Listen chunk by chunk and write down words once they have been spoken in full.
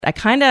I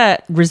kind of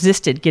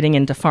resisted getting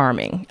into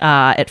farming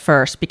at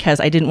first because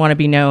I didn't want to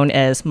be known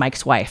as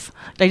Mike's wife.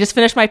 I just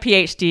finished my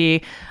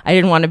PhD. I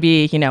didn't want to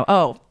be,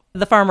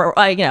 the farmer,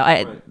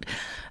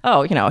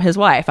 his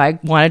wife. I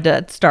wanted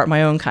to start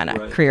my own kind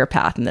of career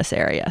path in this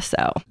area.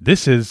 So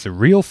this is the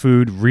Real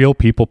Food, Real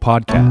People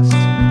podcast.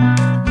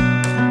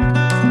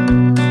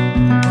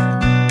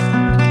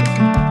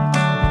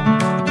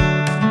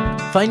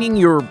 Finding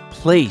your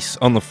place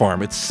on the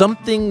farm. It's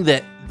something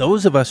that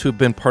those of us who've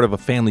been part of a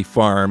family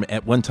farm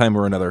at one time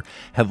or another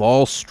have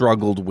all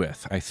struggled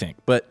with, I think.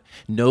 But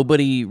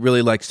nobody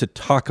really likes to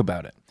talk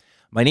about it.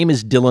 My name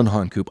is Dylan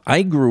Honcoop.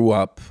 I grew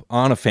up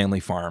on a family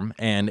farm,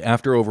 and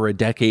after over a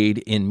decade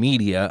in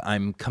media,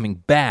 I'm coming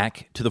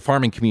back to the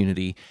farming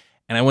community,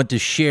 and I want to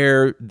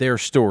share their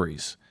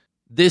stories.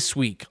 This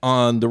week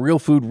on the Real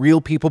Food,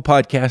 Real People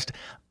podcast,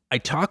 I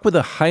talk with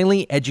a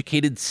highly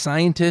educated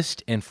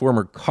scientist and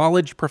former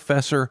college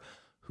professor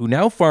who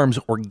now farms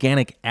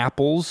organic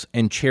apples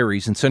and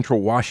cherries in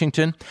central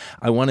Washington.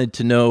 I wanted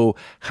to know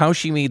how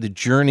she made the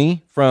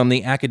journey from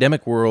the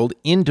academic world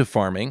into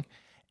farming,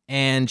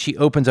 and she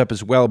opens up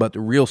as well about the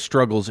real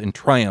struggles and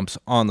triumphs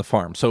on the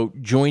farm. So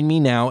join me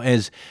now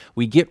as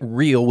we get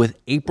real with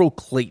April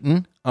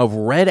Clayton of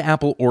Red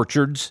Apple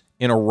Orchards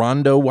in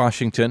Orondo,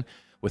 Washington,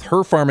 with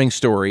her farming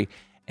story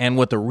and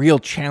what the real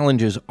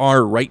challenges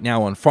are right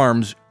now on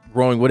farms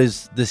growing what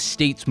is the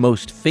state's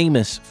most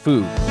famous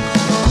food.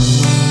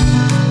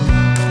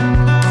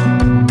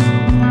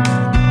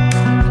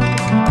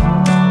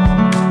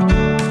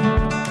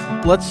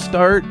 Let's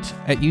start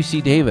at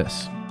UC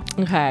Davis.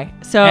 Okay,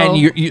 so And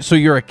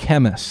you're a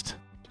chemist.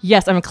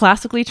 Yes, I'm a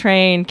classically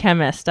trained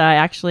chemist. I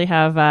actually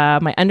have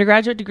my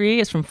undergraduate degree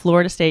is from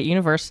Florida State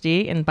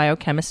University in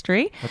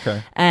biochemistry.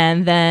 Okay.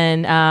 And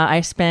then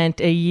I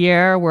spent a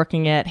year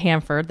working at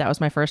Hanford. That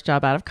was my first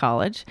job out of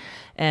college.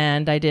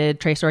 And I did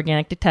trace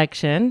organic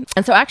detection.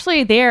 And so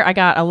actually there I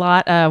got a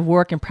lot of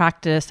work and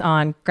practice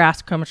on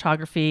gas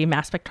chromatography,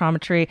 mass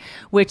spectrometry,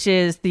 which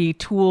is the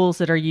tools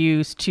that are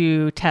used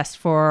to test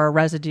for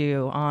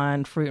residue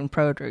on fruit and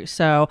produce.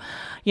 So,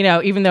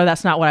 even though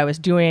that's not what I was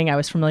doing, I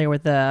was familiar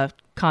with the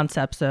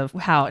concepts of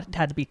how it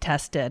had to be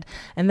tested.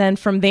 And then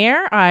from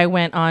there, I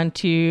went on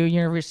to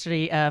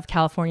University of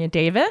California,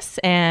 Davis,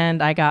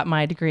 and I got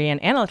my degree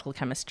in analytical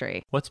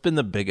chemistry. What's been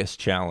the biggest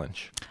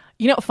challenge?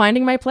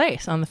 Finding my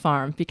place on the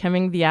farm,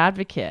 becoming the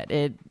advocate.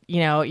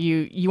 You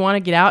want to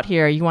get out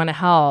here, you want to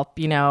help,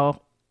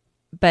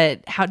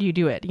 but how do you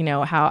do it?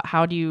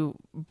 How do you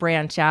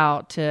branch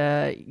out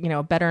to,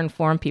 better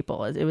inform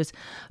people? It was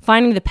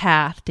finding the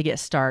path to get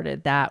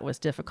started. That was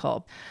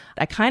difficult.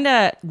 I kind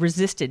of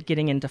resisted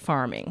getting into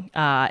farming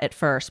at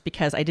first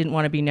because I didn't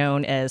want to be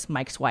known as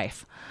Mike's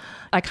wife.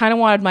 I kind of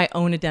wanted my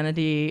own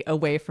identity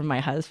away from my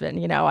husband.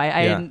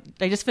 I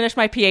just finished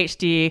my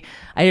PhD.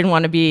 I didn't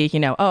want to be,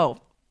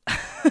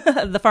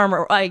 the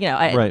farmer,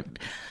 Right.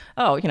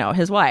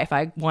 His wife.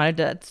 I wanted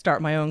to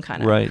start my own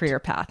kind of career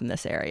path in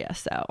this area.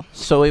 So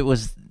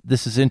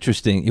this is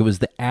interesting. It was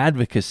the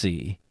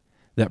advocacy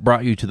that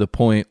brought you to the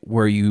point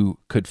where you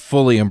could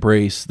fully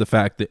embrace the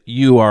fact that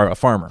you are a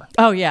farmer.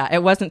 Oh, yeah.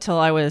 It wasn't until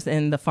I was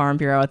in the Farm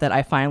Bureau that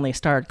I finally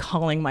started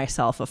calling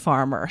myself a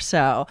farmer.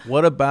 So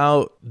what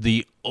about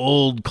the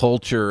old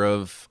culture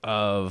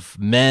of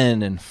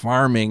men and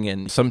farming?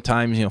 And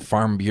sometimes,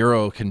 Farm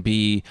Bureau can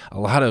be a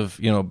lot of,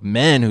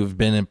 men who've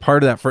been in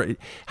part of that for,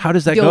 how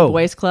does that go? The old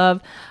boys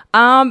club.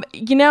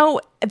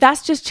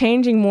 That's just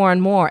changing more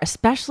and more,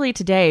 especially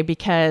today,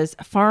 because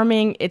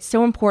farming, it's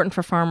so important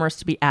for farmers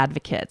to be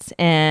advocates.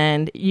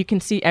 And you can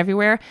see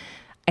everywhere,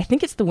 I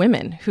think it's the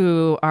women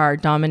who are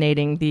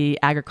dominating the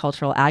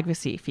agricultural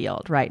advocacy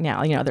field right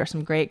now. There's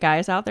some great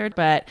guys out there,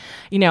 but,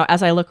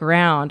 as I look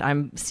around,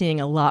 I'm seeing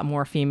a lot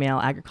more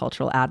female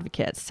agricultural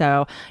advocates.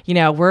 So,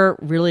 we're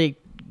really,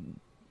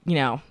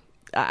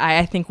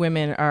 I think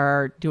women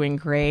are doing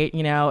great,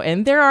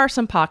 and there are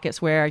some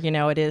pockets where,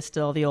 it is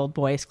still the old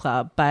boys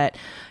club. But,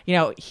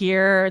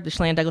 here, the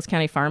Chelan-Douglas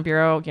County Farm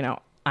Bureau,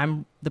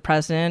 I'm the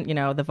president,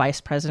 the vice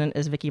president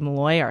is Vicki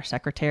Malloy. Our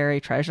secretary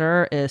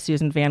treasurer is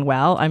Susan Van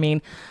Well. I mean,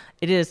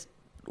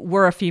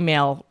 we're a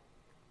female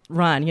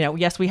run.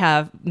 Yes, we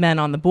have men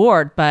on the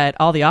board, but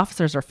all the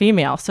officers are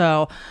female.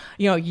 So,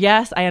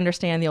 yes, I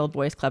understand the old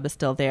boys club is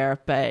still there,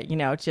 but,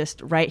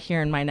 just right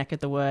here in my neck of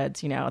the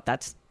woods,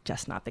 that's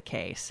just not the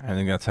case. I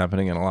think that's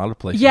happening in a lot of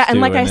places. Yeah, and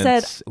too. like I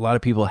said, a lot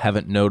of people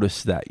haven't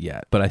noticed that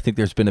yet, but I think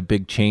there's been a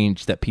big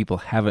change that people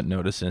haven't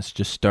noticed, and it's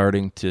just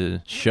starting to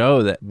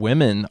show that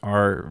women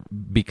are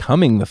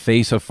becoming the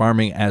face of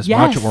farming as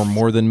much or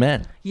more than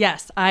men.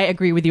 Yes, I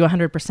agree with you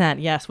 100%.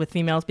 Yes, with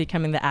females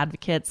becoming the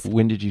advocates.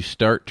 When did you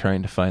start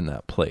trying to find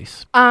that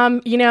place?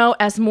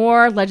 As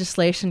more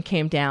legislation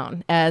came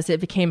down, as it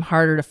became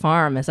harder to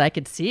farm, as I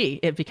could see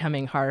it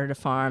becoming harder to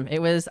farm,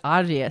 it was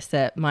obvious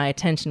that my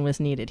attention was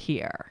needed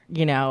here.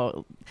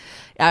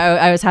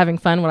 I was having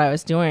fun what I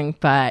was doing,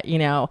 but,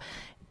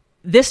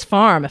 this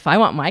farm, if I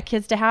want my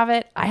kids to have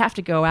it, I have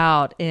to go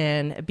out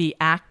and be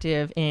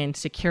active in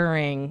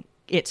securing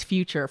its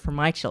future for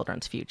my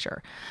children's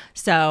future.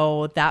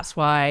 So that's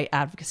why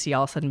advocacy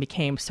all of a sudden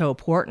became so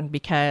important,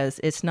 because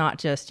it's not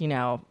just,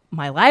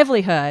 my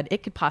livelihood,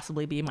 it could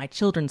possibly be my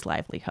children's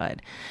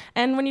livelihood.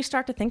 And when you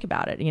start to think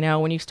about it,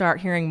 when you start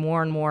hearing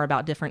more and more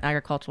about different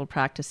agricultural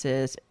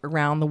practices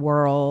around the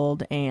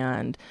world,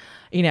 and,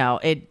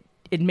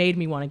 it made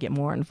me want to get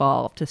more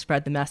involved to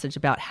spread the message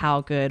about how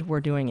good we're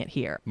doing it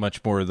here.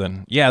 Much more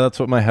than, that's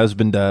what my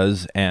husband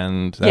does,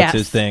 and that's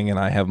his thing, and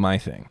I have my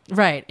thing.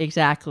 Right,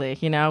 exactly.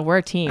 We're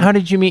a team. How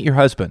did you meet your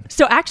husband?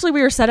 So actually,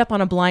 we were set up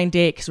on a blind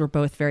date because we're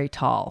both very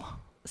tall.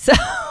 So...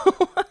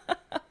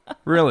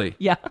 Really?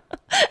 Yeah.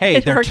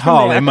 Hey, they're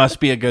tall. They must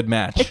be a good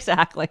match.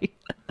 Exactly.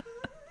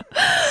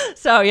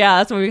 So,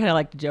 that's what we kind of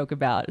like to joke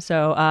about.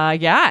 So,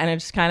 and it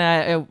just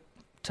kind of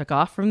took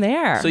off from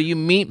there. So you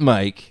meet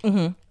Mike,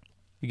 Mm-hmm.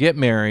 you get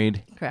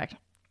married. Correct.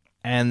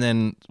 And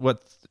then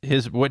what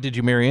did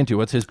you marry into?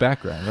 What's his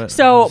background?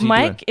 So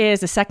Mike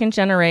is a second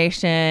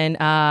generation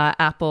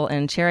apple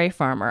and cherry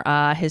farmer.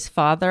 His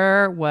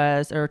father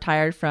was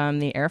retired from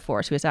the Air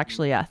Force. He was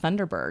actually a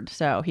Thunderbird.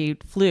 So he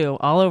flew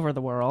all over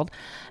the world.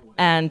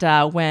 And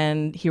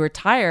when he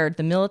retired,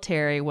 the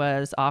military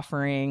was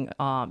offering,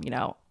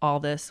 all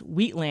this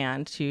wheat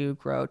land to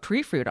grow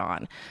tree fruit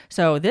on.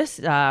 So this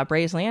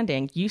Brays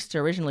Landing used to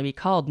originally be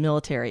called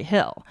Military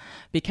Hill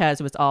because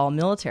it was all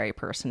military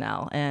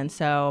personnel. And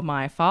so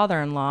my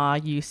father-in-law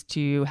used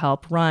to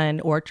help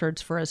run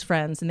orchards for his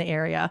friends in the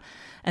area,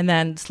 and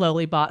then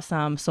slowly bought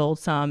some, sold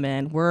some,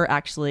 and we're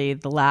actually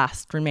the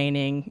last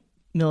remaining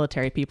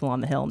military people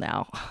on the hill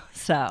now.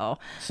 So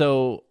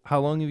how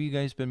long have you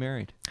guys been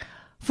married?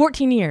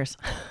 14 years.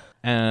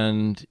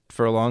 And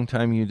for a long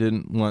time, you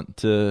didn't want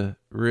to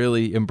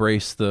really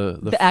embrace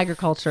the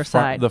agriculture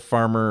side, the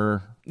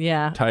farmer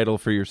title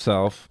for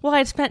yourself. Well,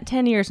 I'd spent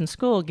 10 years in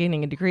school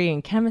getting a degree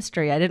in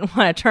chemistry. I didn't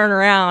want to turn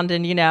around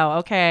and,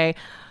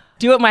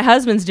 do what my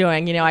husband's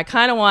doing. I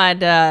kind of wanted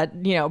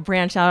to,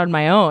 branch out on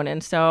my own.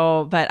 And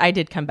so, but I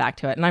did come back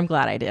to it, and I'm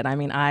glad I did. I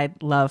mean, I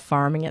love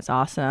farming. It's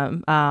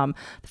awesome. The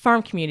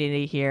farm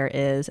community here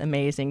is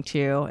amazing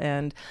too.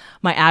 And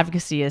my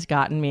advocacy has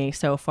gotten me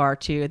so far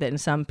too, that in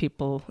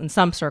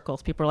some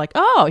circles, people are like,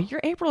 oh,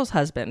 you're April's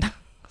husband.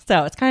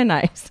 So it's kind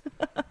of nice.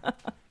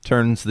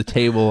 Turns the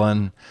table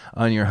on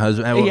your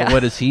husband. Yeah.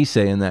 What does he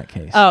say in that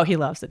case? Oh, he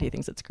loves it. He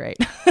thinks it's great.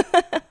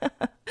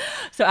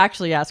 So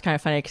actually, it's kind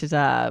of funny because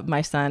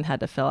my son had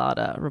to fill out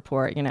a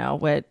report,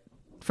 what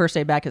first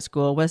day back at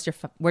school,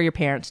 what your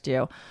parents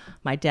do.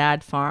 My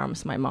dad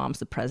farms. My mom's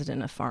the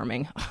president of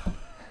farming.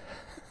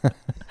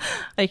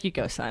 Like, you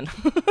go, son.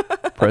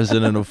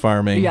 President of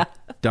farming. Yeah.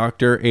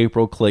 Dr.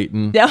 April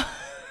Clayton. Yeah.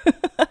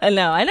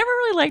 No, I never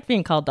really liked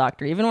being called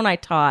doctor. Even when I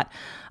taught,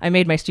 I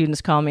made my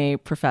students call me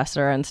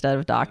professor instead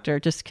of doctor,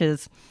 just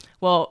because,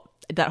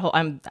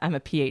 I'm a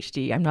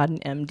PhD. I'm not an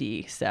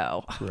MD,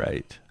 so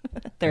right.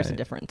 There's a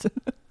difference.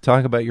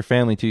 Talk about your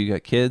family too. You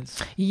got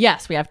kids?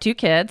 Yes, we have 2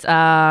 kids.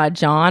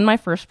 John, my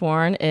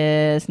firstborn,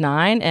 is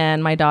 9,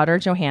 and my daughter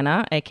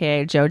Johanna,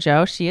 aka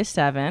JoJo, she is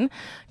 7,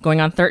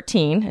 going on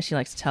 13, as she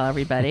likes to tell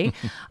everybody.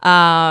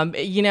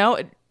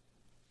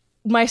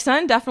 My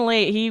son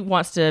definitely, he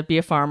wants to be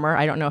a farmer.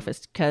 I don't know if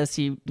it's because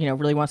he,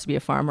 really wants to be a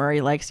farmer. He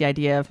likes the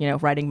idea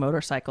of, riding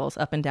motorcycles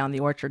up and down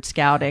the orchard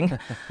scouting.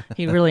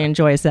 He really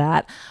enjoys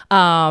that.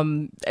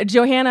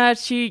 Johanna,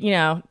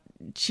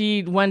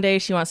 she one day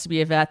she wants to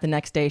be a vet. The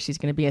next day she's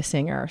going to be a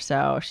singer.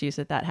 So she's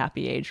at that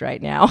happy age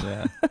right now.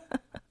 Yeah.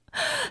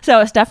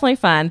 So it's definitely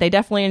fun. They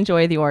definitely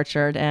enjoy the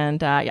orchard.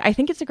 And I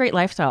think it's a great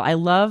lifestyle. I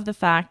love the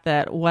fact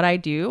that what I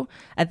do,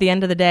 at the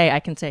end of the day, I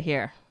can say,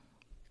 here,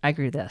 I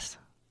grew this.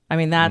 I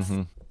mean, that's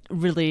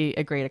really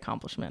a great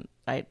accomplishment.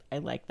 I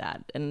like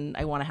that. And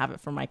I want to have it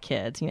for my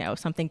kids,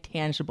 something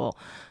tangible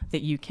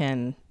that you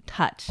can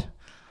touch.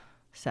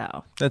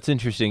 So that's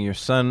interesting. Your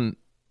son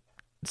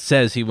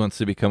says he wants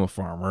to become a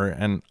farmer.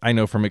 And I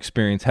know from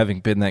experience,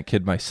 having been that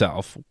kid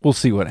myself, we'll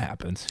see what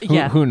happens.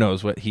 Who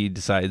knows what he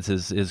decides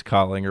his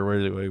calling or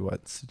what he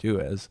wants to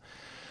do as.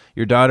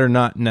 Your daughter,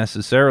 not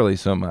necessarily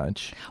so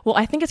much. Well,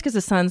 I think it's because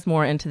the son's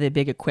more into the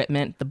big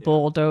equipment, the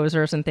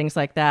bulldozers and things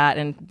like that.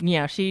 And,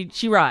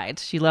 she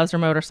rides. She loves her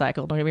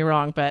motorcycle, don't get me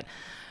wrong. But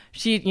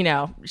she's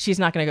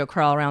not going to go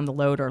crawl around the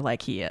loader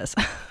like he is.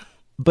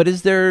 But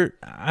is there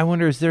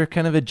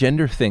kind of a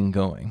gender thing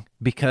going?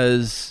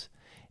 Because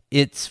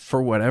it's,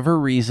 for whatever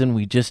reason,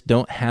 we just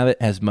don't have it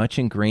as much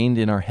ingrained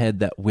in our head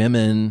that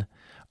women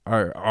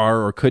are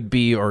or could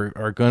be or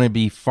are going to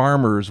be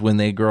farmers when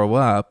they grow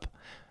up.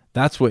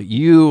 That's what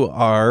you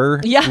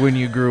are when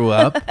you grew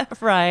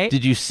up. Right.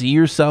 Did you see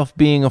yourself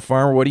being a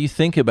farmer? What do you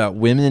think about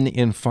women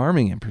in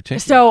farming in particular?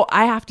 So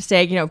I have to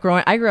say, I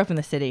grew up in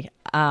the city.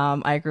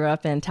 I grew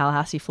up in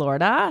Tallahassee,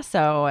 Florida.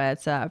 So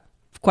it's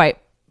quite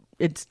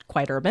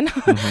urban.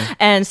 Mm-hmm.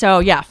 And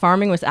so,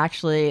 farming was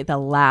actually the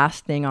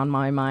last thing on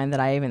my mind that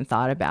I even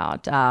thought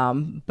about.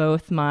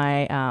 Both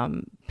my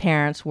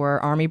parents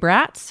were Army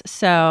brats.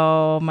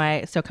 So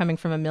coming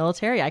from a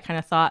military, I kind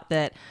of thought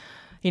that,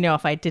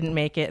 if I didn't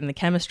make it in the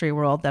chemistry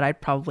world, that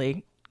I'd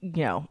probably,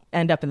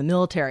 end up in the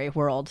military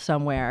world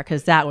somewhere,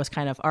 because that was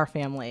kind of our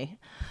family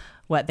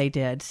what they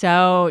did.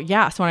 So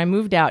yeah, so when I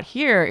moved out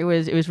here, it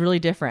was really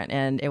different,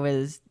 and it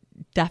was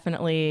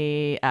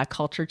definitely a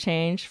culture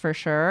change for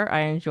sure.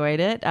 I enjoyed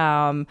it.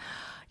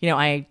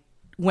 I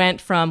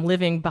went from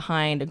living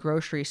behind a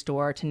grocery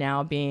store to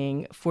now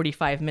being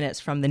 45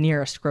 minutes from the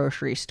nearest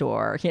grocery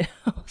store,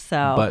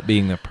 so. But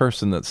being the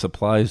person that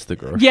supplies the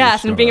grocery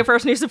yes, store. and being a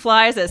person who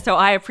supplies it. So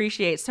I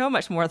appreciate so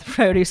much more the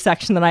produce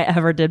section than I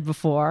ever did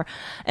before.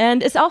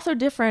 And it's also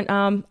different.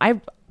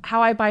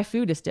 How I buy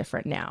food is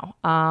different now.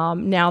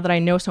 Now that I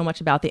know so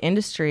much about the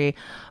industry,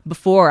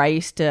 before I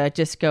used to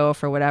just go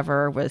for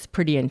whatever was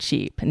pretty and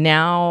cheap.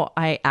 Now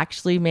I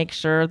actually make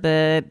sure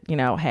that,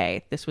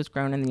 hey, this was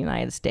grown in the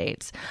United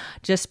States,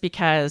 just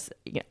because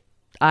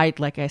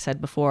like I said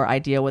before, I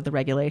deal with the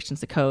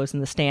regulations, the codes,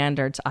 and the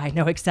standards. I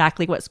know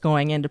exactly what's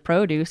going into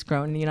produce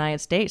grown in the United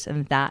States,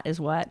 and that is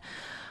what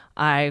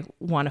I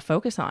want to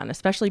focus on.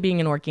 Especially being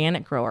an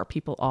organic grower,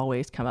 people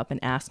always come up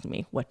and ask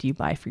me, what do you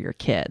buy for your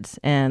kids?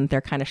 And they're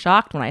kind of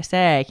shocked when I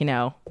say,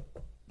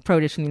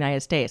 produce from the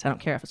United States. I don't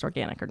care if it's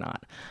organic or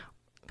not.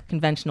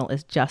 Conventional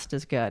is just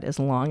as good as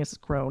long as it's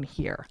grown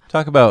here.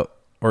 Talk about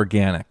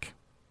organic.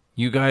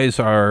 You guys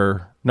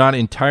are not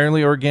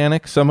entirely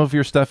organic. Some of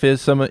your stuff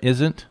is, some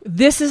isn't.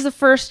 This is the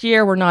first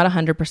year we're not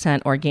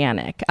 100%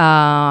 organic.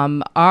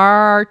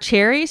 Our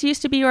cherries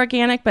used to be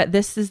organic, but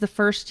this is the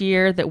first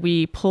year that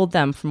we pulled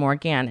them from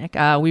organic.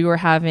 We were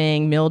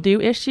having mildew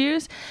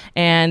issues,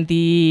 and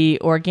the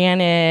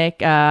organic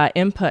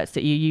inputs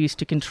that you use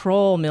to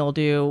control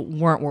mildew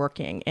weren't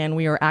working, and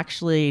we were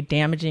actually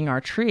damaging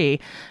our tree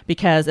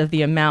because of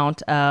the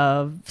amount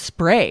of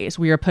sprays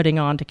we were putting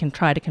on to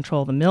try to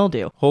control the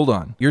mildew. Hold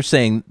on. You're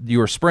saying you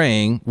were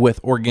spraying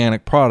with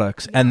organic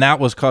products, and that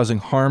was causing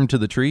harm to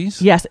the trees?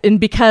 Yes, and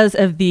because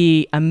of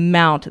the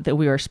amount that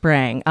we were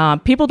spraying.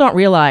 People don't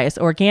realize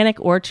organic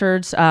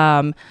orchards,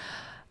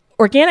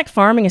 organic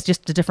farming is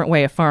just a different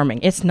way of farming.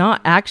 It's not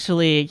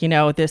actually,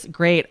 this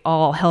great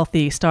all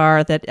healthy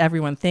star that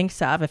everyone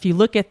thinks of. If you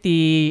look at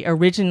the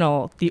origin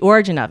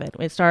of it,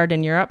 it started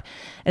in Europe.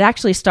 It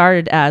actually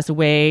started as a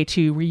way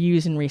to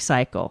reuse and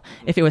recycle.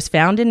 If it was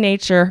found in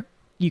nature,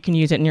 you can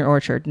use it in your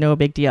orchard, no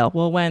big deal.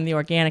 Well, when the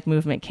organic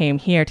movement came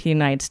here to the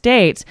United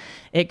States,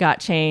 it got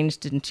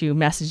changed into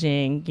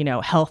messaging,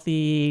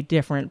 healthy,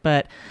 different,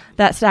 but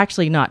that's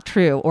actually not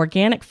true.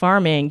 Organic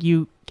farming,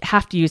 you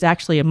have to use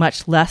actually a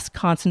much less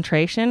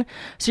concentration.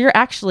 So you're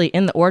actually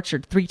in the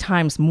orchard 3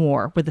 times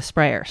more with the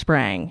sprayer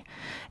spraying.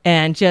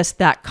 And just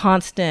that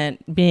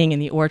constant being in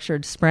the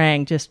orchard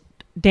spraying just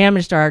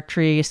damaged our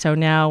trees. So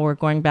now we're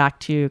going back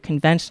to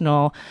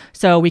conventional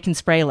so we can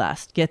spray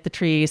less, get the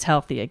trees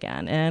healthy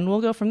again. And we'll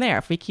go from there.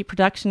 If we keep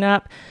production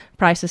up,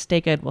 prices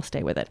stay good, we'll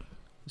stay with it.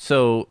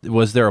 So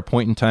was there a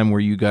point in time where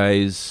you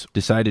guys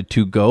decided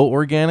to go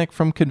organic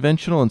from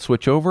conventional and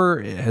switch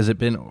over? Has it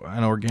been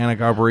an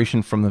organic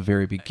operation from the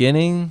very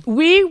beginning?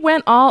 We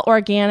went all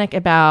organic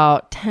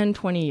about 10,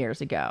 20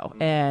 years ago.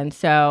 And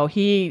so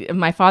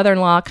my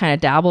father-in-law kind of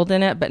dabbled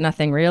in it, but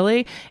nothing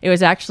really. It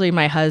was actually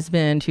my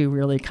husband who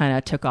really kind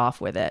of took off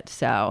with it.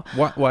 So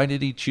why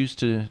did he choose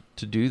to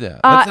do that?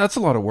 That's a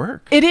lot of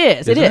work. It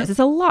is. It's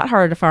a lot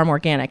harder to farm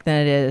organic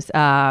than it is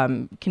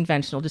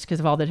conventional, just because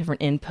of all the different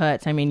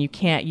inputs. I mean, you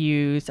can't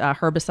use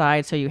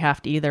herbicides, so you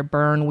have to either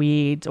burn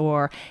weeds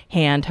or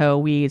hand hoe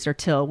weeds or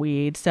till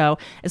weeds. So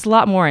it's a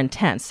lot more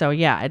intense. So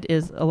yeah, it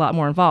is a lot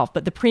more involved,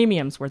 but the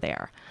premiums were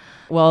there.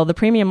 Well, the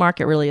premium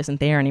market really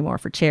isn't there anymore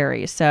for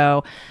cherries.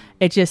 So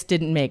it just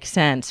didn't make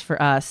sense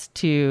for us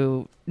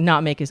to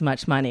not make as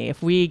much money.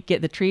 If we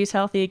get the trees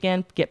healthy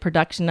again, get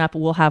production up,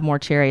 we'll have more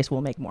cherries,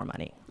 we'll make more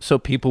money. So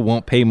people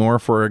won't pay more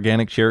for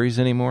organic cherries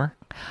anymore?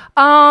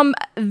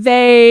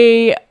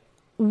 They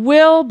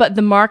will, but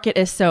the market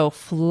is so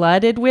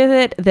flooded with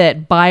it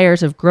that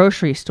buyers of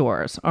grocery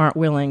stores aren't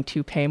willing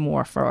to pay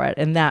more for it.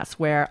 And that's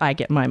where I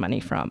get my money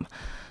from.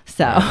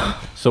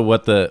 So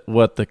what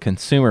the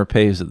consumer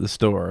pays at the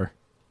store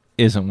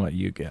isn't what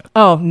you get.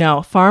 Oh,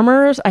 no.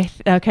 Farmers,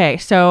 okay.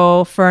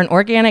 So for an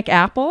organic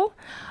apple,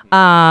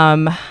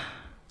 I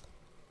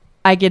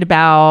get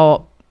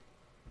about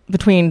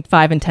between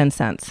 5 and 10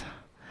 cents.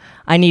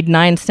 I need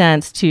 9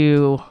 cents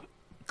to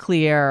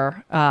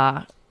clear,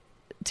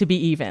 to be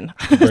even.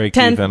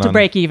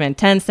 Break even.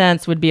 10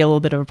 cents would be a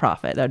little bit of a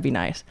profit. That would be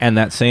nice. And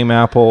that same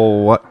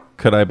apple, what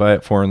could I buy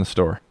it for in the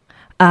store?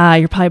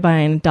 You're probably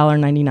buying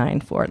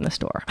 $1.99 for it in the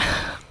store.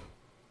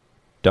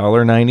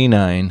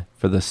 $1.99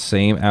 for the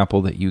same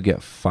apple that you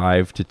get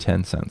 5 to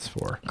 10 cents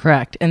for.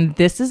 Correct. And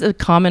this is a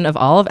common of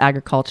all of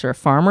agriculture.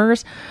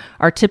 Farmers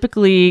are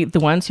typically the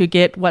ones who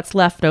get what's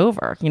left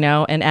over,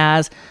 and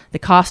as the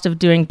cost of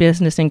doing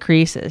business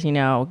increases,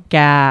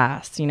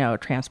 gas,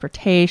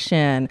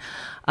 transportation,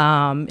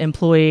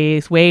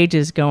 employees'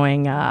 wages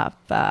going up,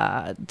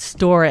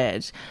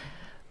 storage.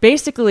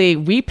 Basically,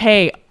 we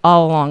pay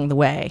all along the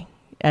way.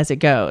 as it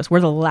goes. We're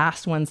the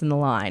last ones in the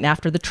line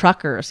after the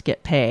truckers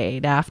get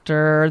paid,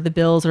 after the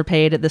bills are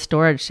paid at the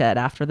storage shed,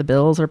 after the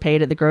bills are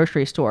paid at the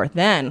grocery store.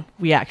 Then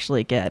we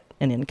actually get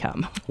an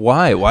income.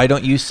 Why? Why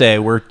don't you say,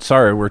 we're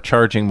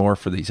charging more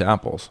for these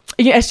apples?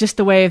 Yeah, it's just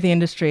the way of the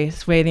industry.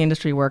 It's the way the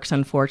industry works,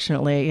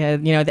 unfortunately.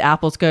 The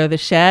apples go to the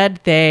shed,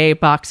 they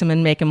box them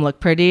and make them look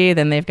pretty.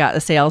 Then they've got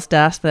the sales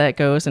desk that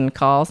goes and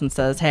calls and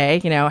says, hey,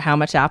 how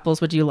much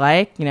apples would you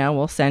like?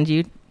 We'll send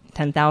you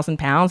 10,000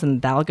 pounds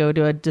and that'll go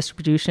to a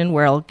distribution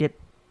where it'll get,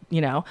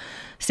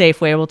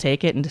 Safeway will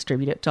take it and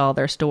distribute it to all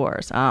their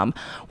stores.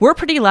 We're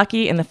pretty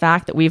lucky in the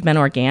fact that we've been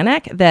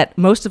organic, that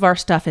most of our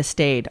stuff has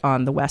stayed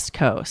on the West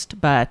Coast.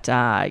 But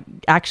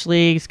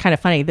actually, it's kind of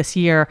funny. This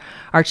year,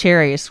 our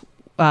cherries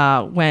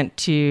went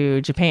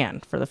to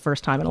Japan for the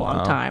first time in a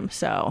long time.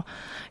 So,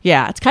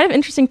 yeah, it's kind of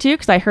interesting, too,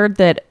 because I heard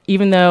that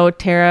even though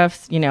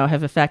tariffs,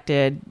 have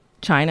affected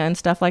China and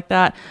stuff like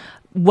that,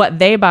 what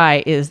they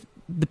buy is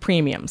the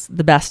premiums,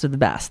 the best of the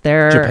best.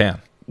 They're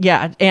Japan.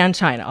 Yeah, and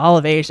China, all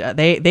of Asia.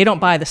 They don't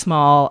buy the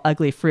small,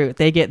 ugly fruit.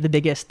 They get the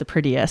biggest, the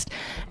prettiest.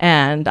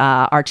 And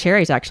our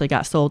cherries actually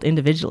got sold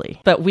individually.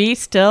 But we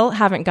still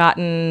haven't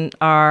gotten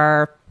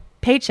our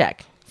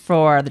paycheck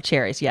for the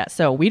cherries yet,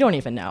 so we don't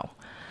even know.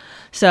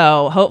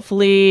 So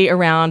hopefully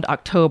around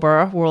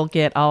October, we'll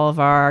get all of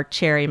our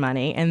cherry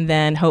money. And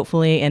then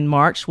hopefully in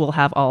March, we'll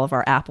have all of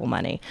our apple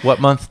money.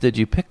 What month did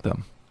you pick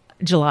them?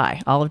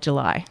 July, all of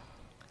July.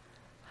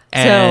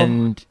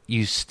 And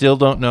you still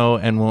don't know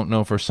and won't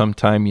know for some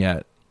time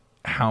yet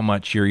how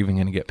much you're even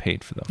going to get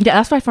paid for them. Yeah,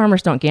 that's why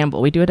farmers don't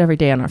gamble. We do it every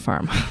day on our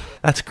farm.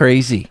 That's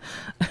crazy.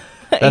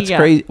 That's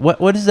crazy.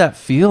 What does that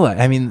feel like?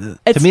 I mean,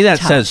 to me, that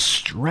says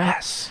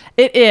stress.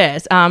 It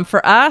is.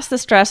 For us, the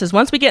stress is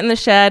once we get in the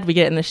shed, we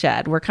get in the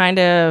shed. We're kind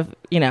of,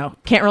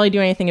 can't really do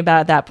anything about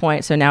it at that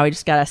point. So now we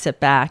just got to sit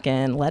back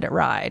and let it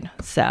ride.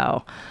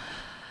 So,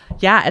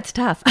 yeah, it's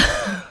tough.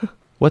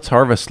 What's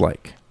harvest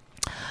like?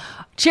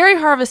 Cherry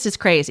harvest is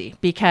crazy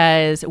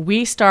because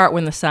we start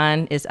when the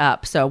sun is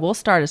up. So we'll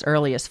start as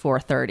early as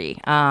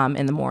 4:30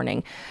 in the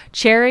morning.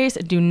 Cherries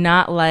do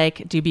not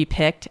like to be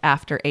picked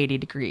after 80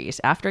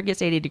 degrees. After it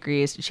gets 80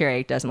 degrees,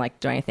 cherry doesn't like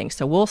to do anything.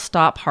 So we'll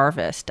stop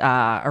harvest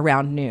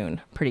around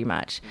noon pretty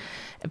much.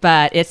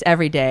 But it's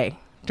every day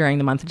during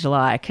the month of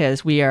July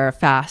because we are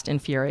fast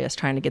and furious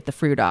trying to get the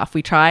fruit off.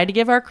 We try to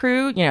give our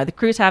crew, the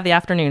crews have the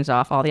afternoons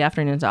off, all the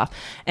afternoons off.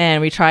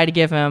 And we try to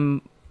give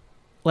them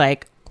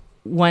like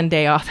one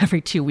day off every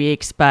 2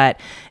 weeks, but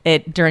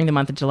during the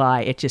month of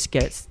July, it just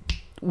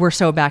we're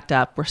so backed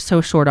up, we're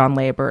so short on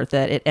labor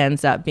that it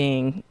ends up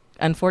being,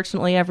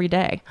 unfortunately, every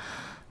day.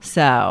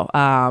 So,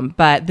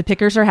 but the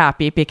pickers are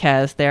happy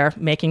because they're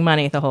making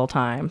money the whole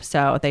time,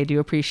 so they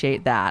do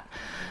appreciate that.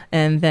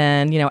 And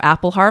then,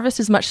 apple harvest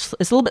it's a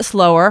little bit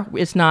slower.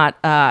 It's not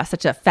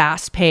such a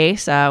fast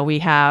pace. We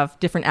have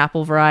different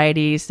apple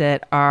varieties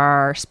that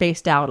are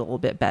spaced out a little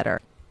bit better.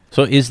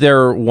 So is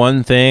there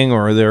one thing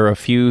or are there a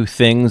few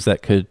things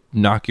that could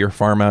knock your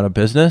farm out of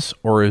business?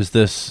 Or is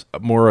this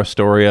more a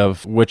story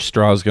of which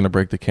straw is going to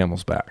break the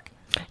camel's back?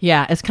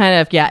 Yeah, it's kind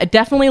of,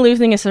 definitely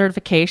losing a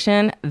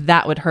certification,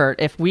 that would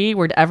hurt. If we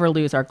were to ever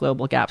lose our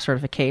Global Gap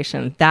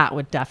certification, that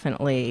would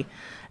definitely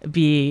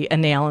be a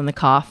nail in the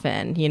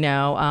coffin.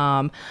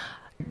 I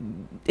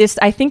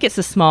think it's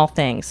the small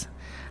things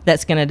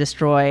that's going to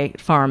destroy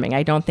farming.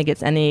 I don't think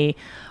it's any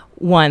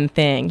one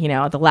thing.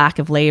 The lack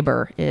of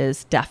labor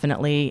is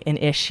definitely an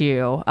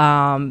issue.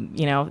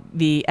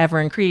 The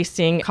ever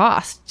increasing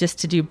cost just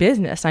to do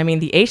business. I mean,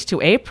 the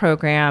H-2A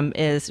program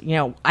is,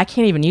 I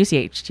can't even use the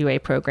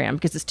H-2A program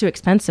because it's too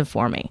expensive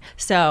for me.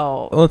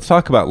 So let's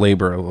talk about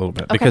labor a little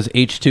bit because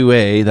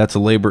H-2A, that's a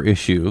labor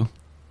issue.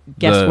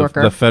 Guest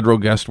worker. The federal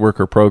guest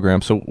worker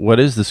program. So what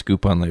is the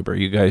scoop on labor?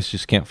 You guys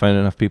just can't find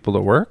enough people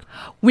to work?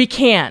 We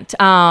can't.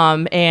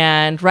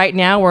 And right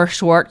now we're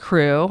short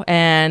crew.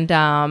 And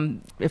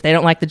if they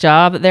don't like the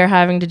job that they're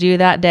having to do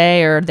that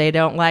day or they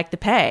don't like the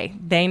pay,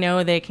 they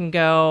know they can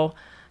go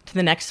to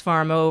the next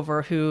farm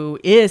over who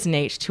is an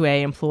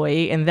H-2A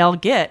employee and they'll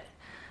get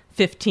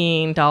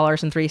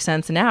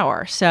 $15.03 an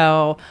hour.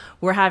 So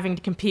we're having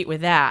to compete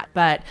with that.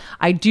 But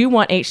I do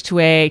want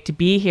H-2A to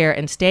be here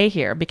and stay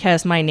here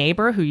because my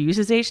neighbor who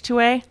uses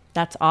H-2A,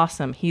 that's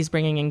awesome. He's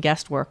bringing in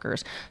guest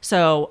workers.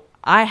 So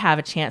I have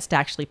a chance to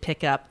actually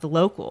pick up the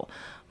local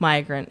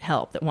migrant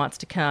help that wants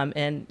to come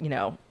and,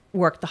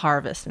 work the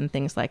harvest and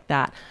things like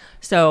that.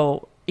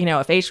 So,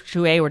 if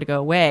H-2A were to go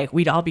away,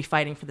 we'd all be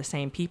fighting for the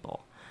same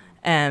people.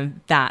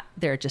 And that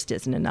there just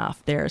isn't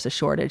enough. There's a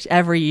shortage.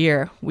 Every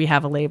year we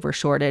have a labor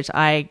shortage.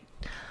 The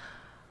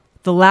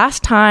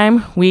last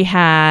time we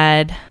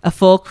had a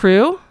full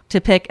crew to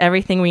pick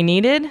everything we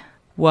needed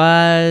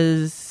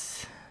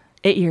was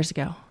 8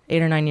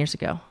 or 9 years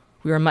ago.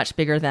 We were much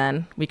bigger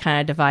then. We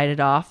kind of divided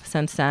off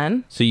since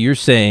then. So you're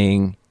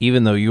saying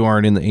even though you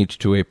aren't in the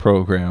H-2A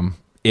program,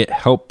 it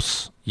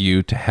helps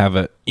you to have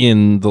it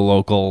in the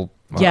local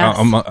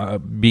Yes.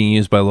 being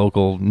used by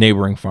local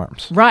neighboring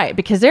farms. Right,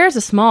 because there's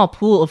a small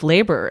pool of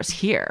laborers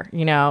here,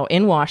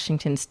 in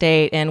Washington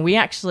State, and we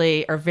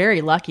actually are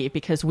very lucky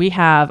because we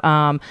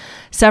have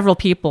several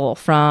people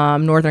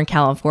from Northern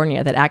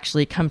California that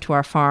actually come to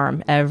our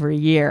farm every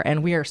year,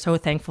 and we are so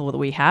thankful that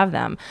we have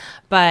them.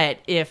 But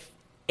if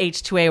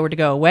H2A were to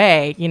go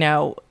away,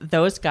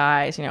 those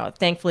guys,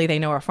 thankfully they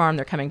know our farm,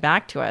 they're coming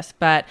back to us,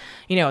 but,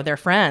 their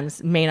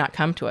friends may not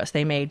come to us.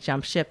 They may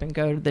jump ship and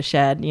go to the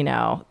shed,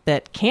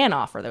 that can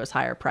offer those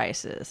higher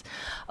prices.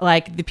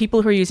 Like the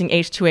people who are using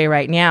H2A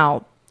right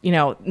now,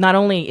 not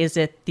only is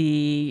it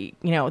the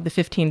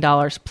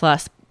 $15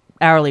 plus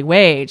hourly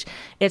wage,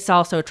 it's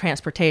also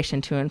transportation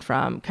to and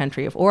from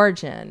country of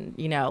origin,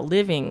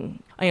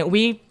 living.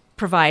 We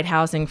provide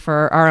housing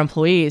for our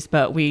employees,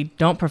 but we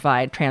don't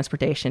provide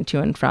transportation to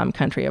and from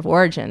country of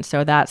origin.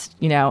 So that's,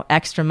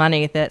 extra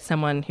money that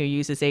someone who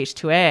uses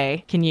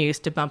H2A can use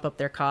to bump up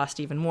their cost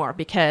even more,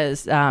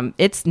 because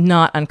it's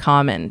not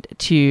uncommon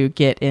to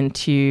get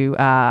into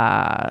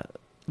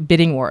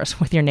bidding wars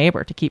with your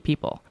neighbor to keep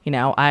people.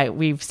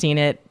 We've seen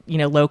it,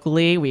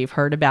 locally. We've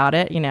heard about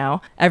it.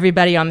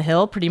 Everybody on the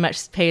hill pretty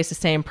much pays the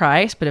same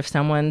price, but if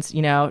someone's,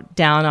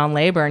 down on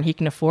labor and he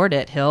can afford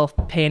it, he'll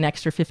pay an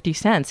extra 50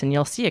 cents, and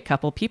you'll see a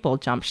couple people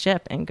jump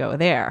ship and go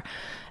there.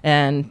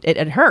 And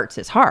it hurts.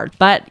 It's hard.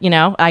 But,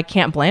 I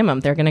can't blame them.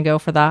 They're going to go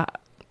for the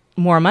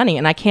more money.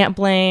 And I can't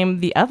blame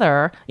the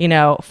other,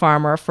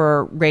 farmer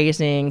for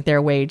raising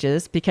their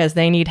wages, because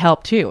they need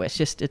help too.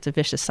 It's a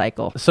vicious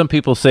cycle. Some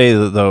people say,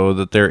 though,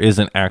 that there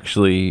isn't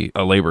actually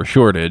a labor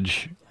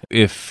shortage.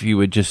 If you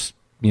would just,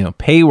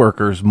 pay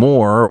workers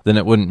more, then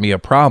it wouldn't be a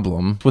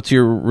problem. What's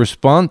your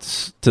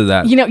response to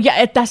that?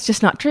 That's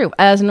just not true.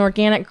 As an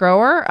organic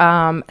grower,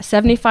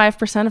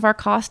 75% of our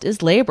cost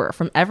is labor,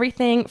 from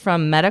everything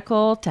from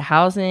medical to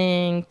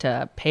housing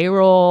to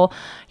payroll,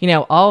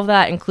 all of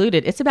that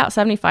included. It's about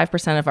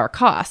 75% of our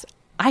cost.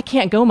 I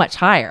can't go much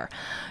higher.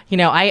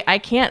 I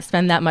can't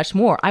spend that much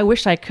more. I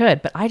wish I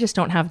could, but I just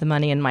don't have the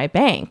money in my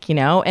bank,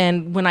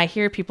 And when I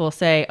hear people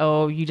say,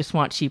 oh, you just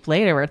want cheap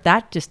labor,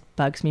 that just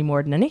bugs me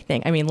more than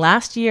anything. I mean,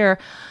 last year,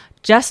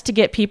 just to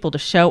get people to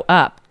show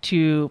up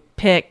to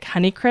pick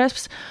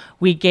Honeycrisps,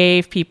 we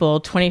gave people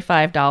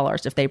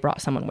 $25 if they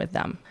brought someone with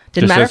them.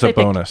 Didn't matter if they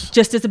picked,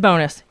 just as a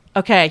bonus.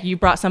 Okay, you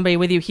brought somebody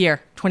with you,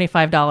 here,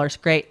 $25.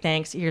 Great,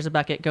 thanks. Here's a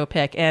bucket, go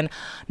pick. And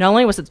not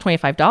only was it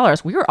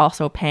 $25, we were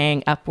also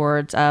paying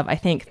upwards of, I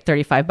think,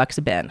 $35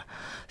 a bin.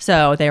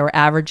 So they were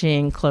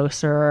averaging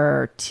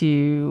closer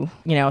to,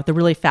 the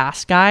really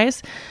fast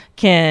guys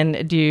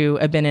can do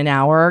a bin an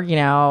hour.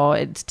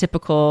 It's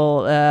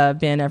typical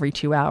bin every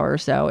 2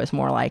 hours, so it's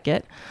more like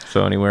it.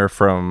 So anywhere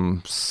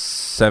from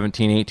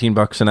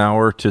 $17-18 an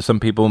hour to some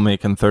people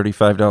making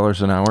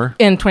 $35 an hour,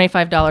 and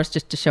 $25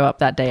 just to show up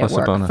that day plus at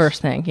work. A bonus.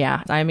 First thing,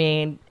 yeah. I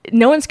mean,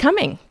 no one's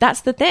coming.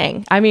 That's the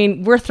thing. I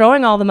mean, we're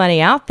throwing all the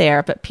money out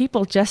there, but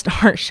people just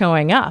aren't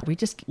showing up. We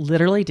just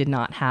literally did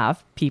not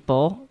have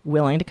people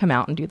willing to come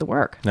out and do the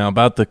work. Now,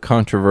 about the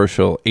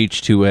controversial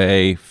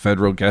H2A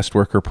federal guest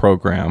worker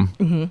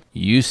program,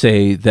 you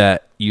say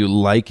that you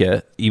like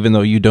it, even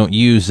though you don't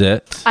use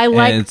it. I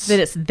like that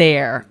it's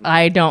there.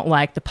 I don't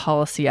like the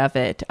policy of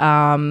it.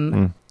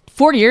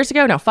 5 years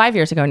ago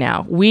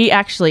now, we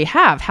actually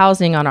have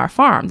housing on our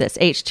farm that's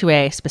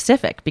H2A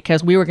specific,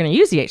 because we were going to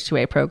use the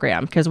H2A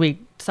program because we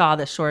saw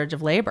this shortage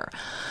of labor.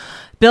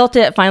 Built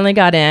it, finally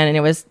got in, and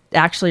it was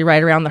actually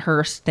right around the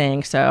Hearst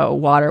thing, so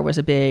water was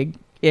a big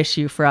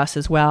issue for us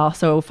as well.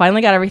 So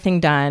finally got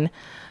everything done,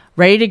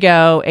 ready to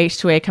go.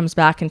 H2A comes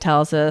back and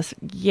tells us,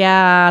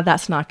 yeah,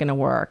 that's not going to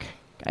work.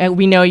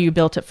 We know you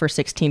built it for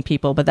 16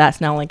 people, but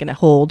that's now only going to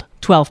hold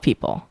 12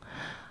 people.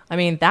 I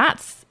mean,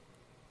 that's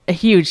a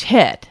huge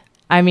hit.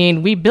 I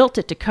mean, we built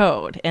it to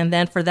code, and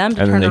then for them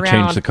to turn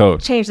around,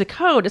 change the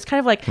code, it's kind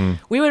of like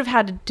we would have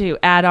had to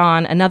add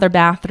on another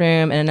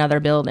bathroom and another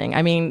building.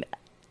 I mean,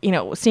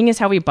 seeing as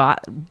how we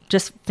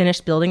just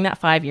finished building that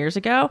 5 years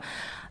ago,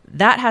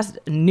 that has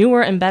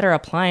newer and better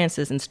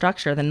appliances and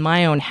structure than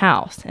my own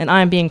house, and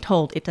I'm being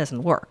told it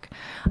doesn't work.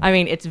 I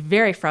mean, it's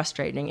very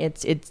frustrating.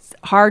 It's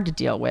hard to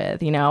deal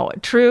with.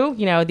 True,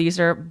 these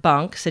are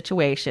bunk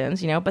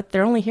situations, but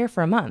they're only here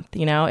for a month.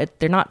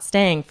 They're not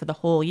staying for the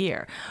whole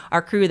year.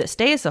 Our crew that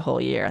stays the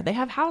whole year, they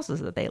have houses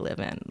that they live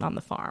in on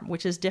the farm,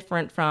 which is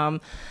different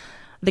from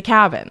the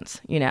cabins.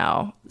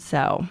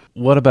 So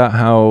what about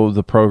how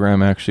the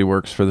program actually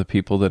works for the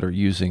people that are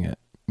using it?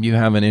 You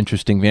have an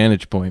interesting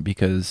vantage point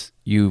because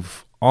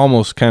you've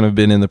almost kind of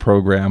been in the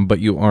program, but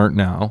you aren't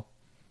now.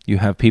 You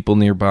have people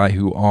nearby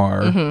who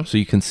are, so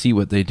you can see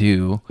what they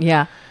do.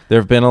 Yeah. There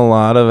have been a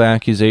lot of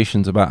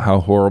accusations about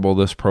how horrible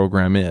this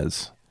program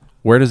is.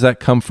 Where does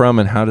that come from,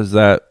 and how does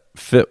that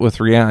fit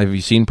with reality? Have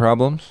you seen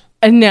problems?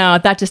 No,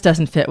 that just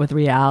doesn't fit with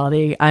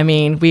reality. I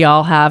mean, we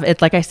all have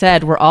it. Like I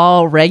said, we're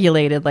all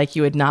regulated like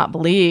you would not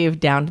believe,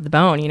 down to the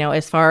bone,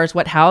 as far as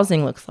what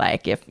housing looks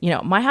like. If,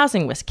 my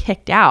housing was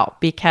kicked out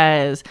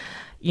because,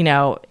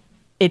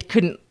 it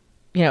couldn't,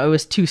 it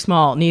was too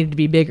small, it needed to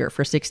be bigger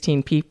for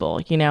 16 people.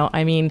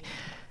 I mean,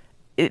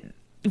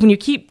 when you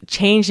keep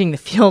changing the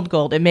field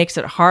goal, it makes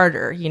it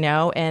harder, you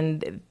know,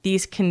 and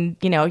these can,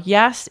 you know,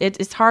 yes,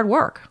 it's hard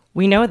work.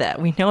 We know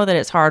that. We know that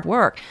it's hard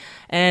work.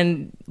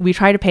 And we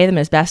try to pay them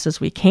as best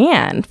as we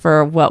can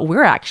for what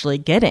we're actually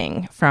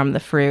getting from the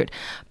fruit.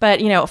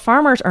 But, you know,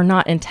 farmers are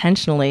not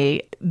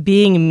intentionally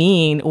being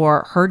mean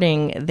or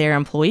hurting their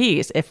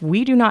employees. If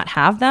we do not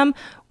have them,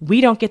 we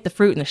don't get the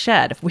fruit in the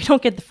shed. If we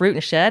don't get the fruit in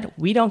the shed,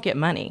 we don't get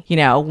money. You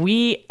know,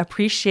 we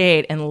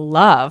appreciate and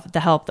love the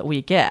help that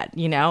we get.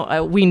 You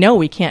know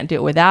we can't do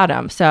it without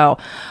them. So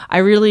it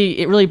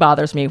really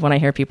bothers me when I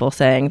hear people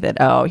saying that,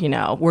 oh, you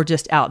know, we're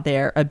just out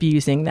there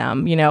abusing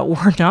them. You know,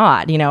 we're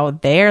not. You know,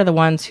 they're the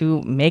ones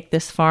who make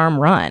this farm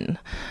run.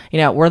 You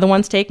know, we're the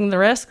ones taking the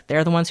risk.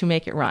 They're the ones who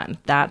make it run.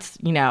 That's,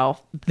 you know,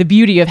 the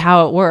beauty of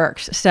how it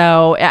works.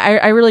 So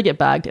I really get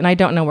bugged, and I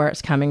don't know where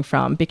it's coming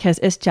from because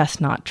it's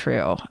just not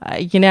true.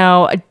 You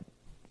know,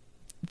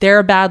 there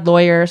are bad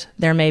lawyers,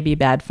 there may be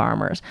bad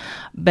farmers.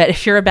 But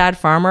if you're a bad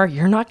farmer,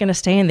 you're not going to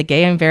stay in the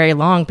game very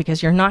long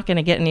because you're not going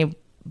to get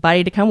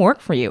anybody to come work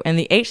for you. And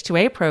the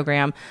H-2A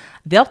program,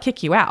 they'll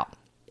kick you out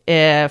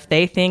if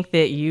they think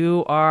that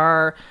you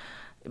are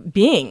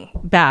being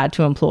bad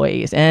to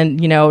employees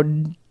and, you know,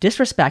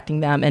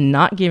 disrespecting them and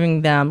not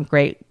giving them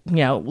great, you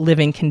know,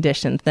 living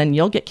conditions, then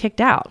you'll get kicked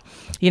out.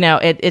 You know,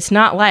 it's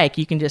not like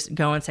you can just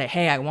go and say,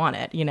 hey, I want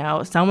it. You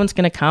know, someone's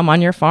going to come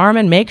on your farm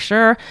and make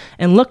sure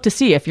and look to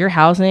see if your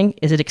housing,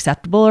 is it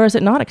acceptable or is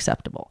it not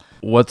acceptable?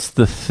 What's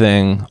the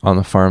thing on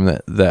the farm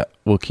that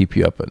will keep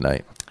you up at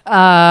night?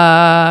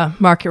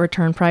 Market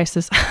return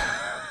prices.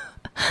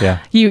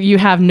 Yeah. You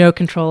have no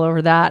control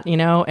over that, you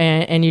know,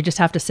 and you just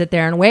have to sit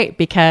there and wait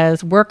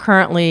because we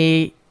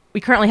currently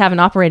have an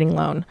operating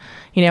loan.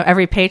 You know,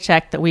 every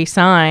paycheck that we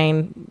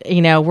sign,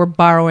 you know, we're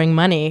borrowing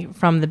money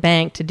from the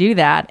bank to do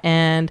that.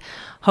 And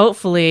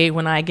hopefully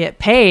when I get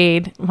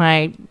paid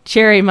my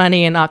cherry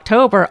money in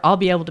October, I'll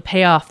be able to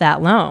pay off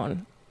that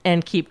loan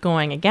and keep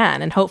going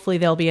again. And hopefully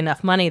there'll be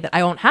enough money that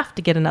I won't have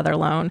to get another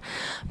loan.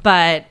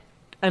 But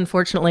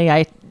unfortunately,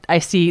 I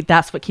see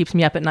that's what keeps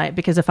me up at night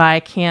because if I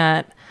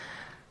can't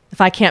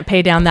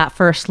pay down that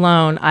first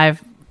loan,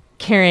 I've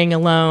carrying a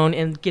loan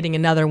and getting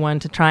another one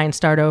to try and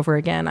start over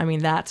again. I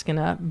mean, that's going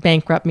to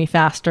bankrupt me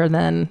faster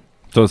than...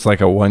 So it's like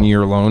a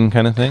 1-year loan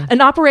kind of thing?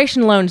 An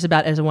operation loan is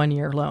about as a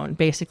 1-year loan,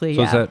 basically.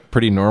 So is that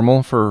pretty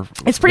normal for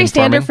It's pretty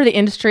standard farming? for the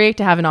industry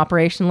to have an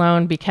operation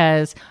loan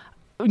because,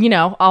 you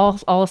know, all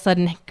of a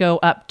sudden go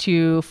up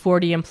to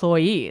 40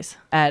 employees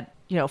at,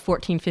 you know,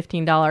 $14,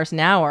 $15 an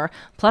hour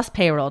plus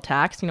payroll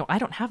tax. You know, I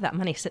don't have that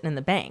money sitting in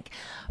the bank.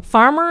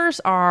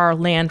 Farmers are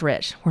land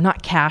rich. We're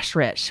not cash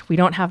rich. We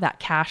don't have that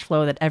cash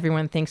flow that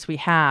everyone thinks we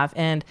have.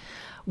 And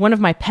one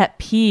of my pet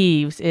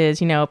peeves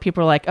is, you know,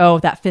 people are like, oh,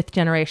 that 5th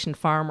generation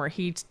farmer,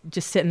 he's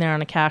just sitting there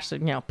on a cash, you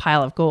know,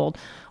 pile of gold.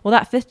 Well,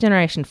 that 5th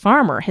generation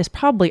farmer has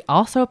probably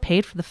also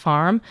paid for the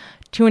farm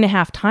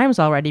 2.5 times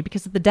already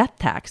because of the death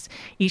tax.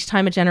 Each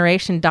time a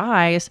generation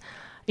dies,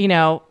 you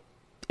know,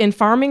 in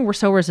farming, we're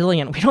so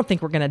resilient. We don't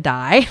think we're going to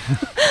die,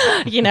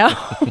 you know?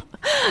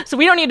 So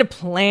we don't need to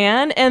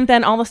plan. And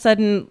then all of a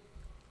sudden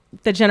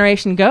the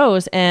generation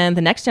goes and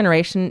the next